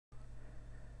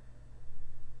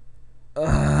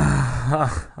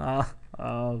Oh,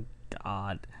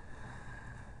 God.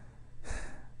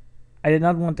 I did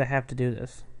not want to have to do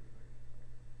this.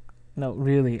 No,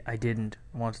 really, I didn't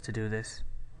want to do this.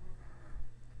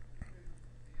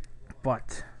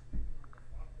 But,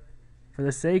 for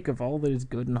the sake of all that is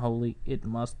good and holy, it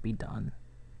must be done.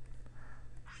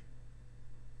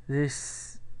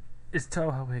 This is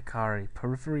Toho Hikari,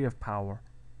 Periphery of Power.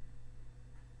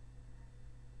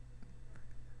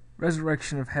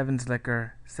 Resurrection of Heaven's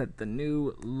Liquor set the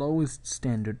new lowest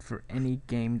standard for any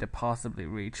game to possibly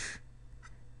reach.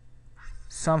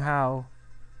 Somehow,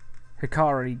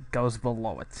 Hikari goes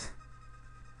below it.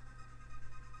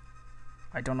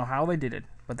 I don't know how they did it,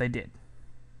 but they did.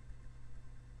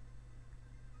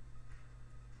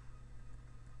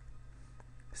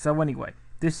 So anyway,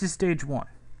 this is stage 1.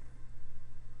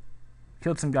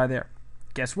 Killed some guy there.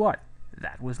 Guess what?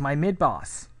 That was my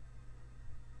mid-boss.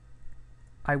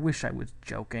 I wish I was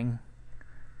joking.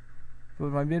 But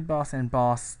my mid-boss and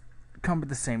boss come at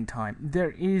the same time.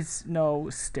 There is no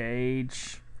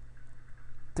stage.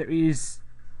 There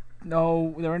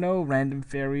are no random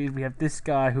fairies. We have this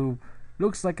guy who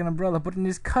looks like an umbrella, but in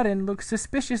his cut-in looks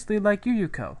suspiciously like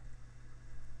Yuyuko.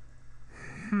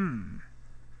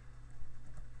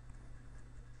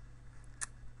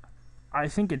 I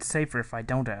think it's safer if I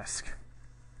don't ask.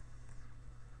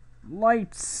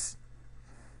 Lights!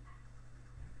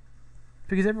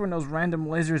 Because everyone knows random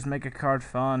lasers make a card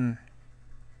fun.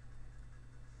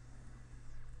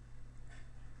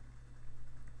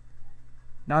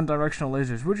 Non-directional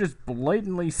lasers. We're just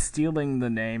blatantly stealing the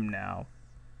name now.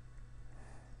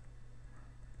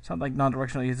 It's not like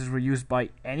non-directional lasers were used by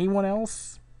anyone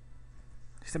else.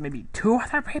 Except maybe 2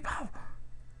 other people.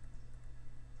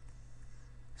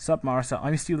 Sup, Marsa?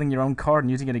 I'm stealing your own card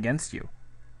and using it against you.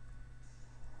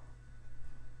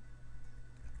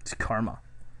 It's karma.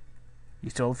 You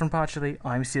stole it from Pachali,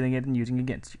 I'm stealing it and using it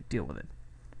against you. Deal with it.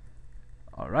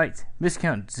 Alright.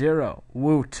 Miscount 0.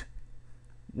 Woot.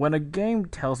 When a game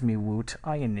tells me woot,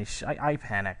 I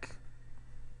panic.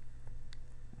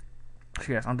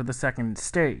 So yes, onto the second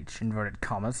stage, inverted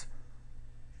commas.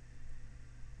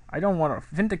 I don't want to...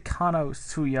 Vindicano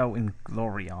Suyo in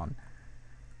Glorion.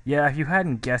 Yeah, if you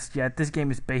hadn't guessed yet, this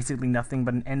game is basically nothing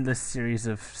but an endless series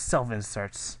of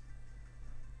self-inserts.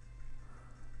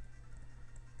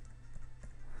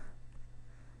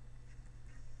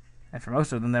 And for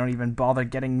most of them, they don't even bother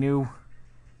getting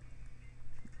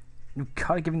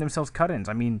giving themselves cut-ins.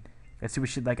 I mean, let's do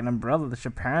shit like an umbrella that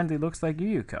apparently looks like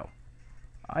Yuyuko.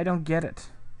 I don't get it.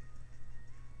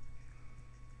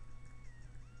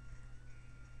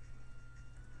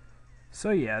 So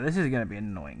yeah, this is gonna be an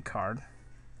annoying card.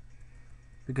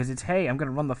 Because it's, hey, I'm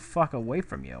gonna run the fuck away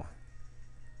from you.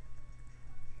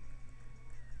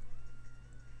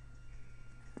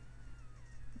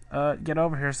 Get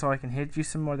over here so I can hit you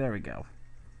some more. There we go.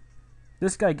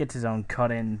 This guy gets his own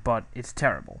cut in, but it's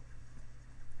terrible.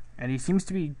 And he seems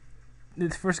to be...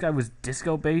 This first guy was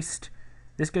disco-based.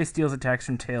 This guy steals attacks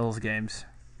from Tails games.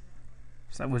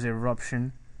 So that was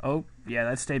Eruption. Oh, yeah,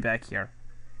 let's stay back here.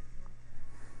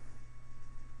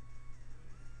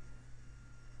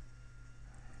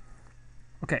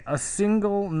 Okay, a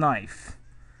single knife.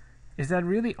 Is that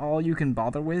really all you can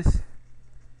bother with?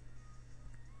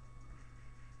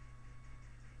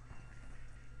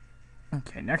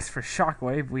 Okay, next for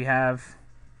Shockwave, we have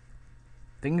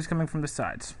things coming from the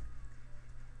sides.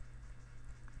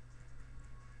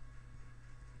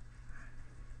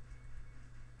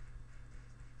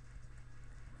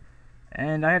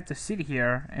 And I have to sit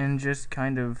here and just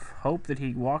kind of hope that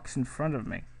he walks in front of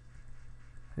me.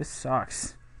 This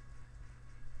sucks.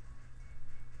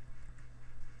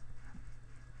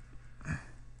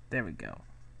 There we go.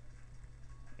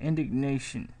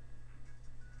 Indignation.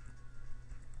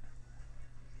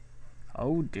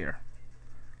 Oh dear.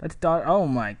 Let's dodge. Oh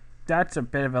my. That's a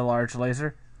bit of a large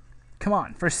laser. Come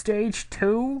on. For stage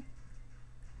 2?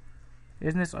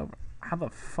 Isn't this over? How the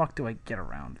fuck do I get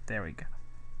around? There we go.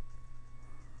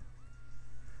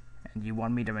 And you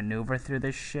want me to maneuver through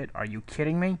this shit? Are you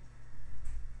kidding me?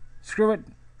 Screw it.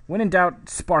 When in doubt,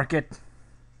 spark it.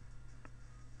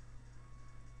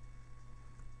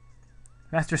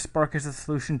 Master Spark is the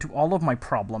solution to all of my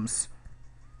problems.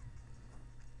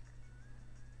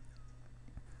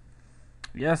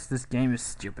 Yes, this game is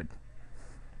stupid.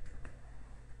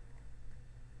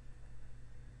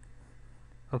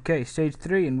 Okay, stage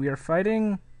 3, and we are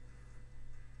fighting...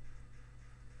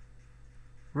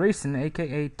 Raisin,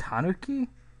 aka Tanuki?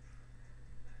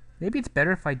 Maybe it's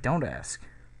better if I don't ask.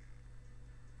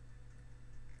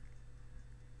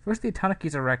 Firstly,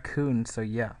 Tanuki's a raccoon, so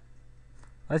yeah.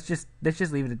 Let's just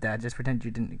leave it at that. Just pretend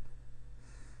you didn't...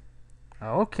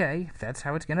 Okay, if that's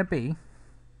how it's gonna be.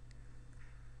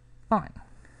 Fine.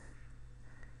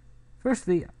 First,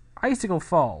 the Icicle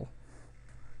Fall.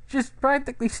 Just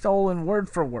practically stolen word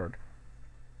for word.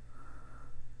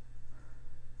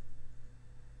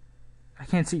 I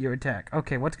can't see your attack.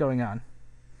 Okay, what's going on?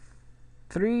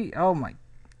 3, oh my.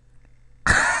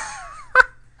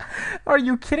 Are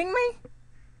you kidding me?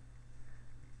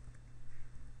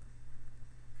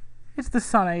 It's the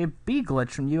Son A B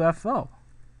glitch from UFO.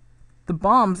 The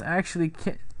bombs actually,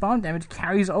 bomb damage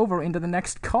carries over into the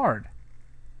next card.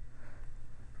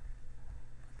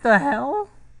 The hell?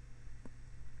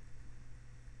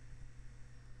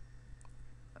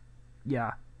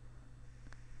 Yeah.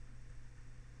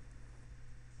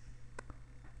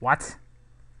 What?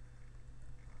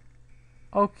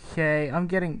 Okay, I'm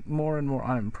getting more and more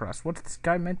unimpressed. What's this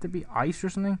guy meant to be? Ice or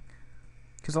something?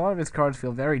 Because a lot of his cards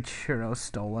feel very churro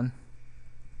stolen.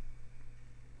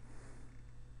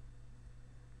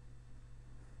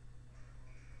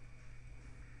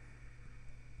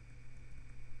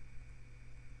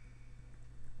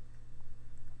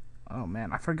 Oh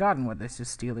man, I've forgotten what this is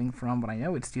stealing from, but I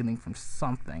know it's stealing from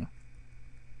something.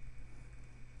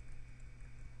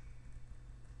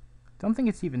 Don't think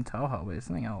it's even Toho, but it's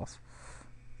something else.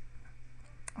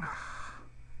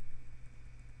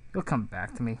 He'll come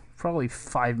back to me. Probably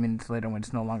 5 minutes later when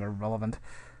it's no longer relevant.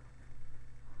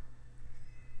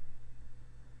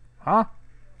 Huh?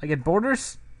 I get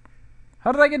borders?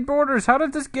 How did I get borders? How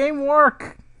does this game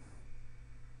work?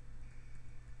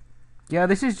 Yeah,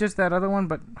 this is just that other one,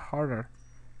 but harder.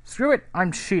 Screw it,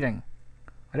 I'm cheating.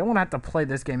 I don't want to have to play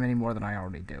this game any more than I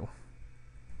already do.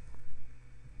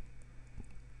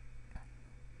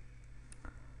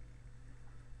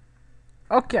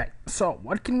 Okay, so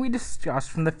what can we discuss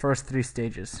from the first 3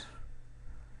 stages?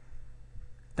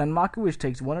 Danmaku, which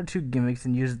takes 1 or 2 gimmicks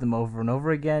and uses them over and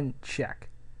over again, check.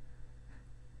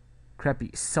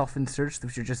 Crappy self-inserts,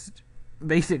 which are just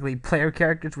basically player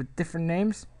characters with different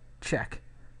names, check.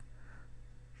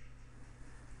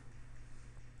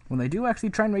 When they do actually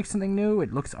try and make something new,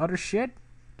 it looks utter shit,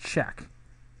 check.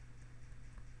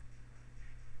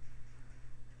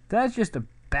 That's just a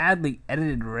badly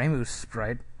edited Reimu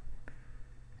sprite.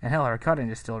 And hell, her cutting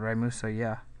is still Reimu, so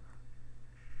yeah.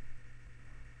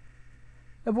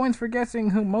 The points for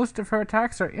guessing who most of her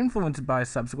attacks are influenced by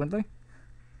subsequently.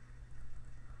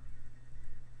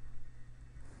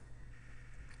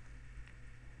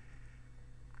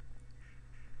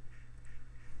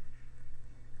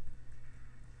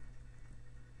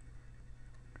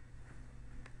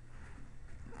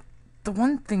 The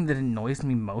one thing that annoys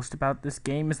me most about this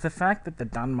game is the fact that the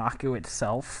Danmaku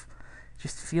itself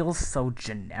just feels so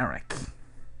generic.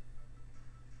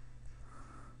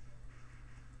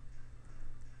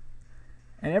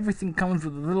 And everything comes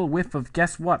with a little whiff of,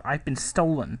 guess what, I've been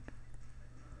stolen.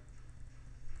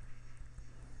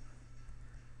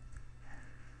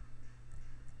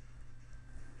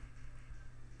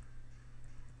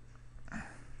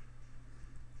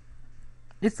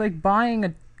 It's like buying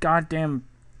a goddamn...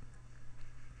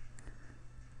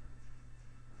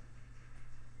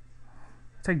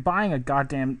 It's like buying a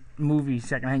goddamn movie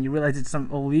secondhand. You realize it's some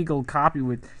illegal copy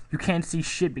with you can't see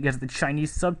shit because of the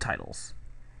Chinese subtitles.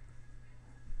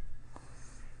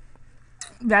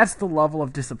 That's the level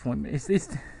of disappointment. It's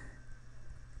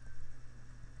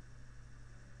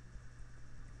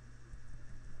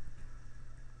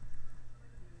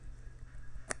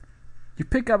you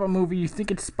pick up a movie, you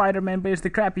think it's Spider-Man, but it's the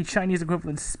crappy Chinese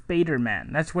equivalent Spader-Man.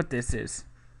 That's what this is.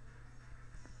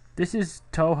 This is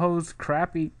Toho's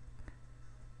crappy...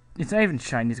 It's not even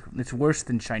Chinese. It's worse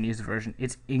than Chinese version.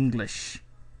 It's English.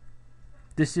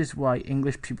 This is why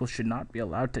English people should not be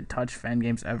allowed to touch fan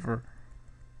games ever.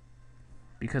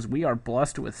 Because we are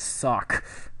blessed with suck.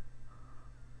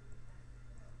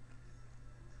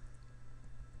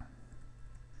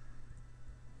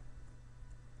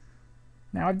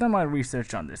 Now, I've done my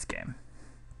research on this game.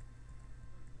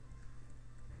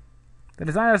 The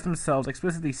designers themselves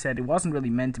explicitly said it wasn't really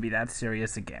meant to be that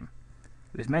serious a game.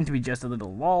 It was meant to be just a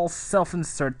little lol,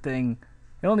 self-insert thing.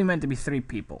 It only meant to be 3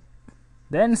 people.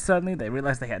 Then suddenly they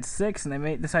realized they had 6 and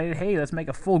they decided, hey, let's make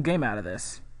a full game out of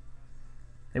this.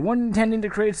 They weren't intending to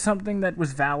create something that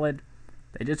was valid.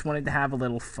 They just wanted to have a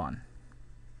little fun.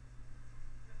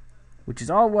 Which is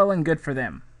all well and good for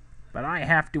them. But I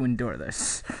have to endure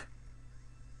this.